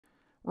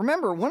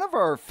Remember, one of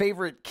our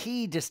favorite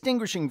key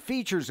distinguishing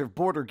features of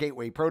Border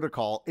Gateway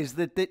Protocol is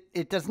that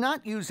it does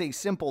not use a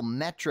simple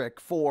metric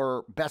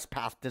for best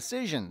path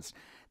decisions.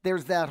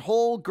 There's that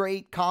whole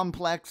great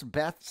complex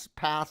best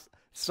path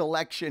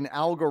selection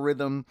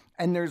algorithm,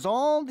 and there's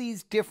all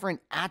these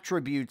different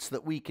attributes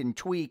that we can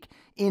tweak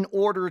in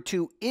order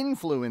to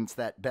influence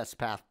that best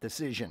path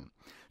decision.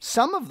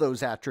 Some of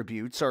those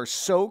attributes are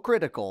so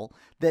critical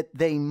that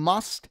they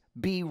must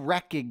be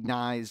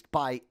recognized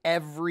by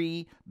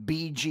every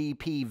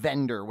BGP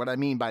vendor. What I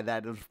mean by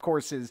that, of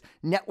course, is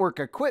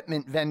network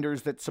equipment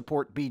vendors that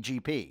support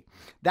BGP.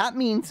 That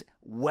means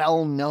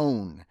well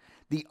known.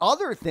 The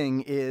other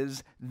thing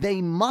is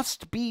they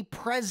must be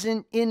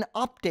present in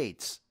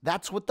updates.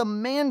 That's what the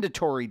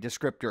mandatory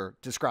descriptor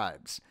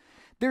describes.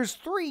 There's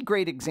three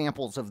great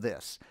examples of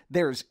this.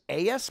 There's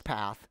AS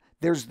path,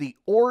 there's the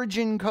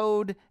origin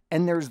code,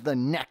 and there's the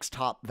next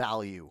hop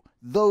value.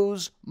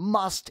 Those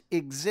must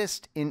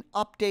exist in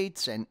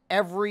updates, and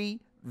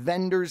every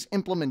vendor's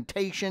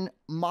implementation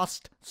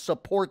must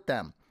support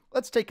them.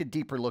 Let's take a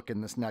deeper look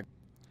in this nugget.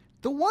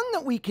 The one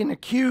that we can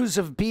accuse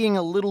of being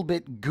a little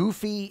bit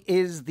goofy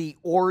is the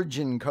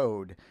origin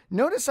code.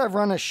 Notice I've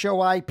run a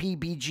show IP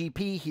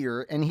BGP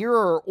here, and here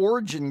are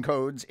origin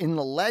codes in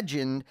the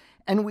legend,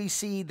 and we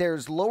see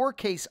there's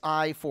lowercase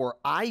I for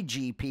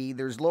IGP,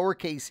 there's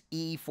lowercase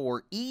e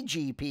for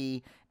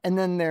EGP, and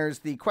then there's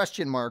the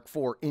question mark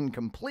for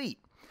incomplete.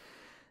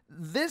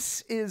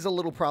 This is a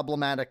little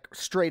problematic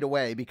straight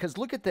away because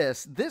look at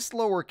this. This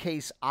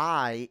lowercase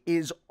I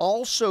is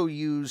also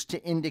used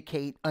to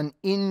indicate an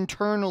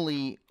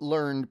internally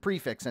learned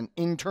prefix, an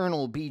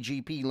internal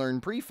BGP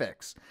learned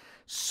prefix.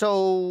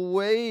 So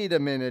wait a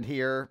minute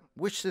here.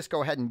 Wish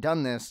Cisco hadn't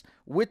done this.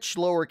 Which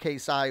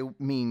lowercase I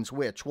means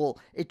which? Well,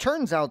 it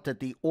turns out that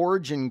the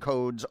origin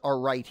codes are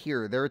right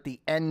here. They're at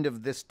the end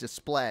of this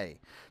display.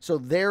 So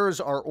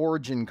there's our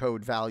origin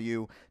code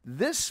value.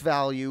 This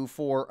value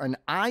for an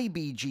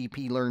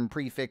IBGP learned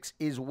prefix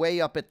is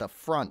way up at the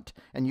front.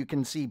 And you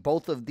can see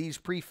both of these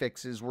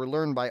prefixes were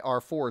learned by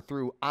R4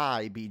 through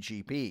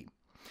IBGP.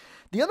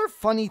 The other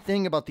funny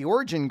thing about the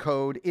origin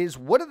code is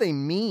what do they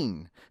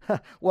mean?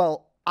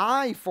 Well,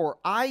 I for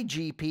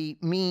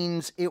IGP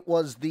means it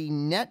was the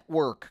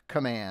network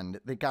command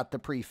that got the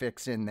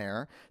prefix in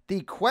there.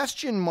 The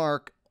question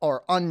mark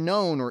or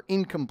unknown or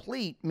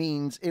incomplete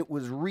means it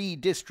was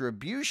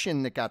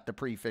redistribution that got the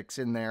prefix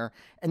in there.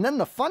 And then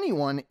the funny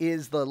one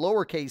is the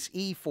lowercase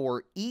e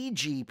for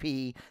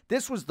EGP.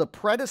 This was the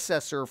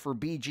predecessor for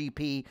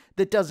BGP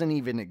that doesn't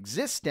even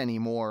exist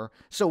anymore,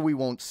 so we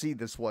won't see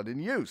this one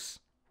in use.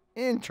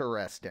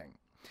 Interesting.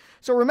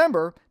 So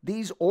remember,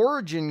 these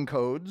origin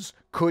codes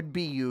could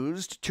be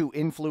used to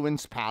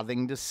influence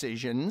pathing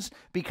decisions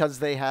because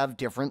they have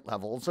different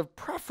levels of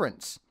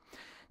preference.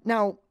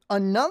 Now,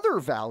 another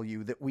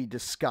value that we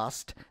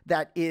discussed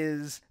that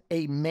is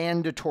a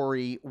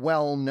mandatory,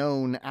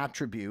 well-known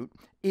attribute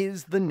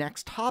is the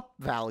next hop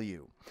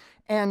value.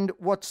 And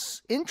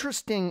what's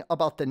interesting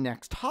about the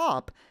next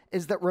hop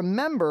is that,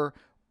 remember,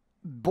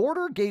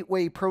 Border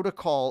Gateway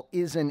Protocol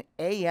is an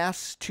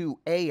AS to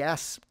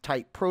AS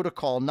type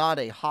protocol, not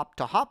a hop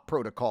to hop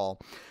protocol.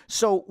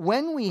 So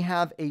when we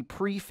have a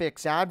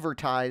prefix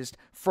advertised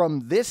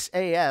from this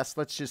AS,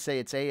 let's just say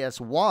it's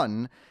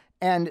AS1,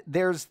 and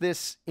there's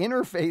this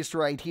interface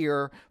right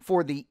here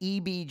for the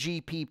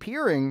EBGP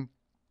peering,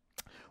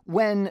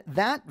 when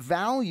that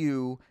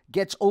value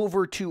gets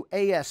over to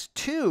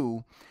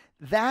AS2,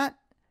 that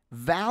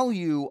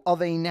value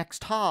of a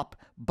next hop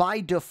by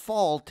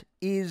default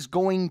is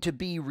going to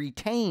be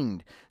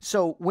retained.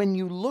 So when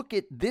you look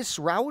at this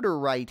router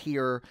right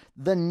here,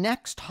 the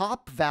next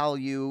hop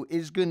value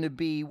is going to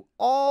be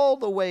all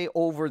the way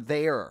over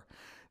there.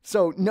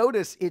 So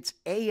notice it's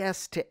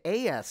AS to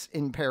AS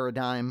in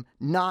paradigm,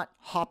 not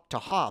hop to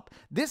hop.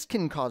 This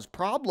can cause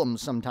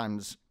problems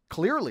sometimes,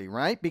 clearly,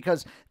 right?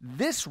 Because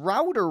this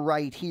router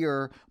right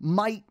here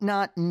might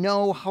not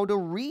know how to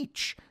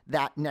reach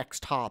that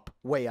next hop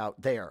way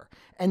out there.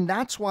 And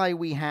that's why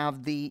we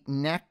have the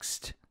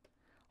next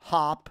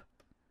hop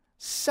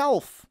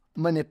self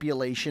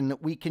manipulation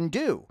that we can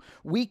do.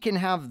 We can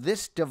have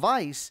this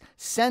device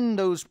send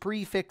those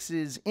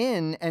prefixes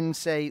in and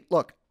say,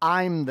 look,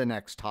 I'm the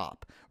next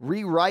hop.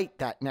 Rewrite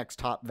that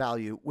next hop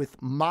value with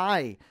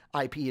my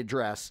IP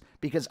address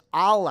because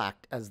I'll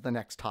act as the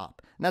next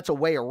hop. And that's a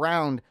way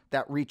around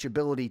that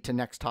reachability to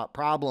next hop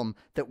problem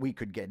that we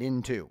could get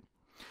into.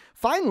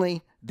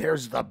 Finally,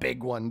 there's the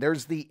big one.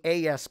 There's the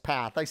AS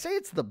path. I say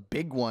it's the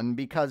big one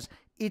because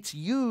it's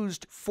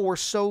used for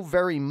so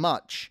very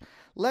much.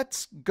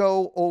 Let's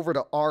go over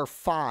to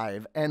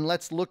R5 and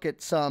let's look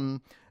at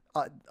some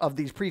of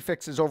these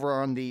prefixes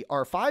over on the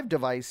R5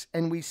 device,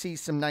 and we see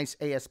some nice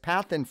AS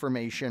path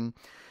information.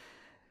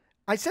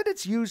 I said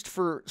it's used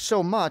for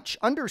so much.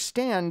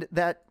 Understand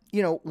that,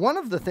 one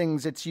of the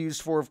things it's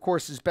used for, of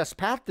course, is best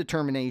path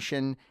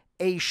determination.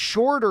 A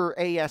shorter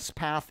AS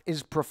path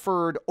is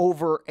preferred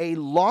over a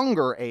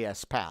longer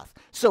AS path.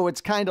 So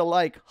it's kind of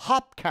like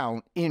hop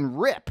count in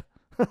RIP.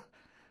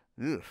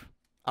 All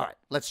right,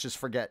 let's just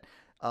forget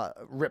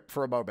rip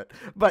for a moment.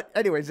 But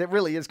anyways, it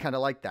really is kind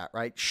of like that,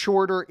 right?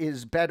 Shorter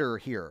is better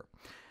here.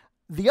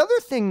 The other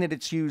thing that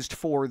it's used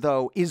for,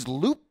 though, is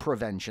loop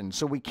prevention.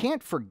 So we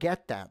can't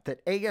forget that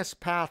AS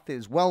path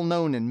is well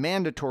known and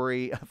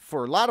mandatory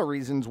for a lot of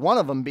reasons, one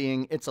of them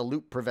being it's a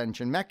loop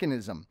prevention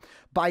mechanism.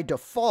 By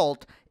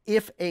default,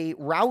 if a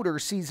router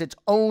sees its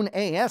own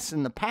AS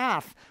in the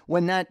path,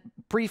 when that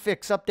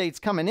prefix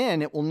update's coming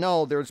in, it will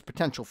know there's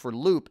potential for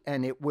loop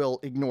and it will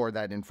ignore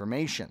that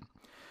information.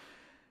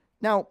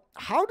 Now,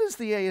 how does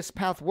the AS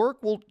path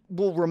work? Well,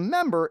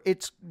 remember,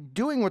 it's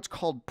doing what's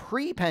called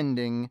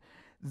prepending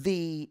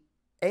the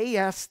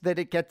AS that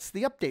it gets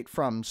the update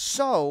from.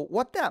 So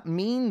what that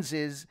means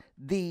is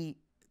the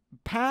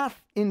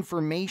path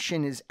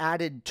information is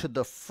added to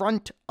the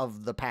front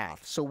of the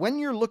path. So when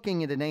you're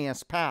looking at an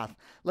AS path,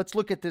 let's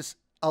look at this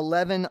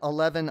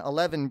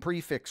 111111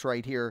 prefix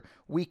right here.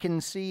 We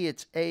can see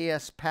its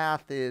AS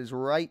path is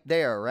right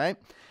there, right?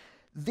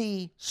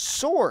 The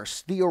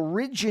source, the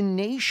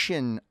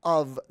origination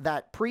of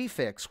that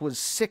prefix was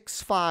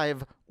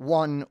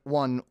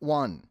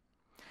 65111.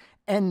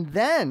 And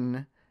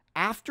then,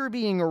 after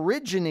being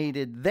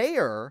originated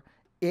there,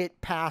 it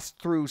passed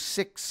through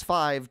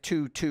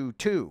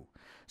 65222.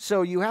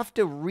 So you have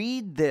to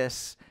read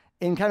this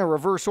in kind of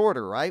reverse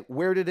order, right?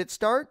 Where did it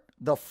start?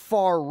 The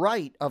far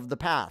right of the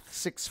path,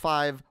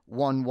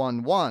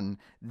 65111.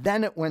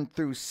 Then it went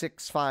through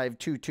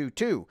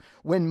 65222.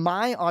 When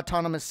my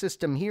autonomous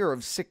system here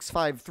of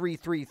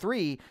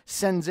 65333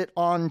 sends it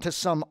on to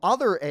some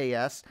other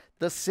AS,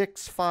 the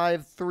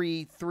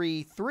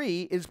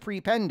 65333 is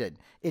prepended.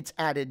 It's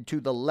added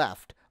to the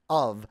left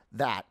of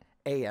that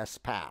AS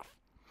path.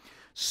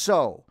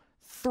 So,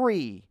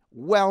 3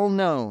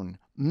 well-known,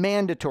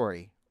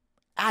 mandatory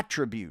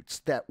attributes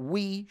that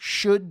we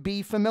should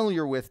be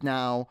familiar with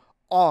now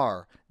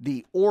are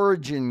the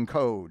origin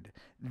code,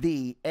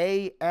 the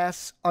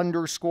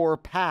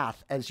AS_path,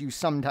 as you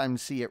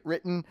sometimes see it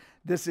written.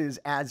 This is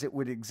as it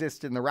would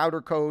exist in the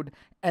router code.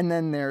 And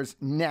then there's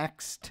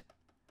next_hop,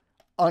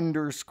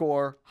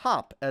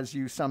 as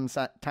you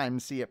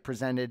sometimes see it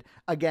presented,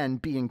 again,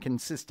 being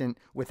consistent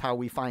with how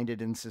we find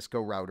it in Cisco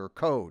router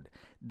code.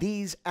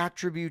 These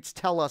attributes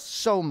tell us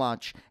so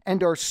much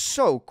and are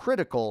so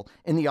critical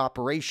in the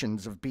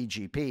operations of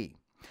BGP.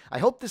 I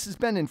hope this has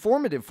been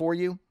informative for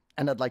you,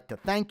 and I'd like to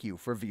thank you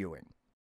for viewing.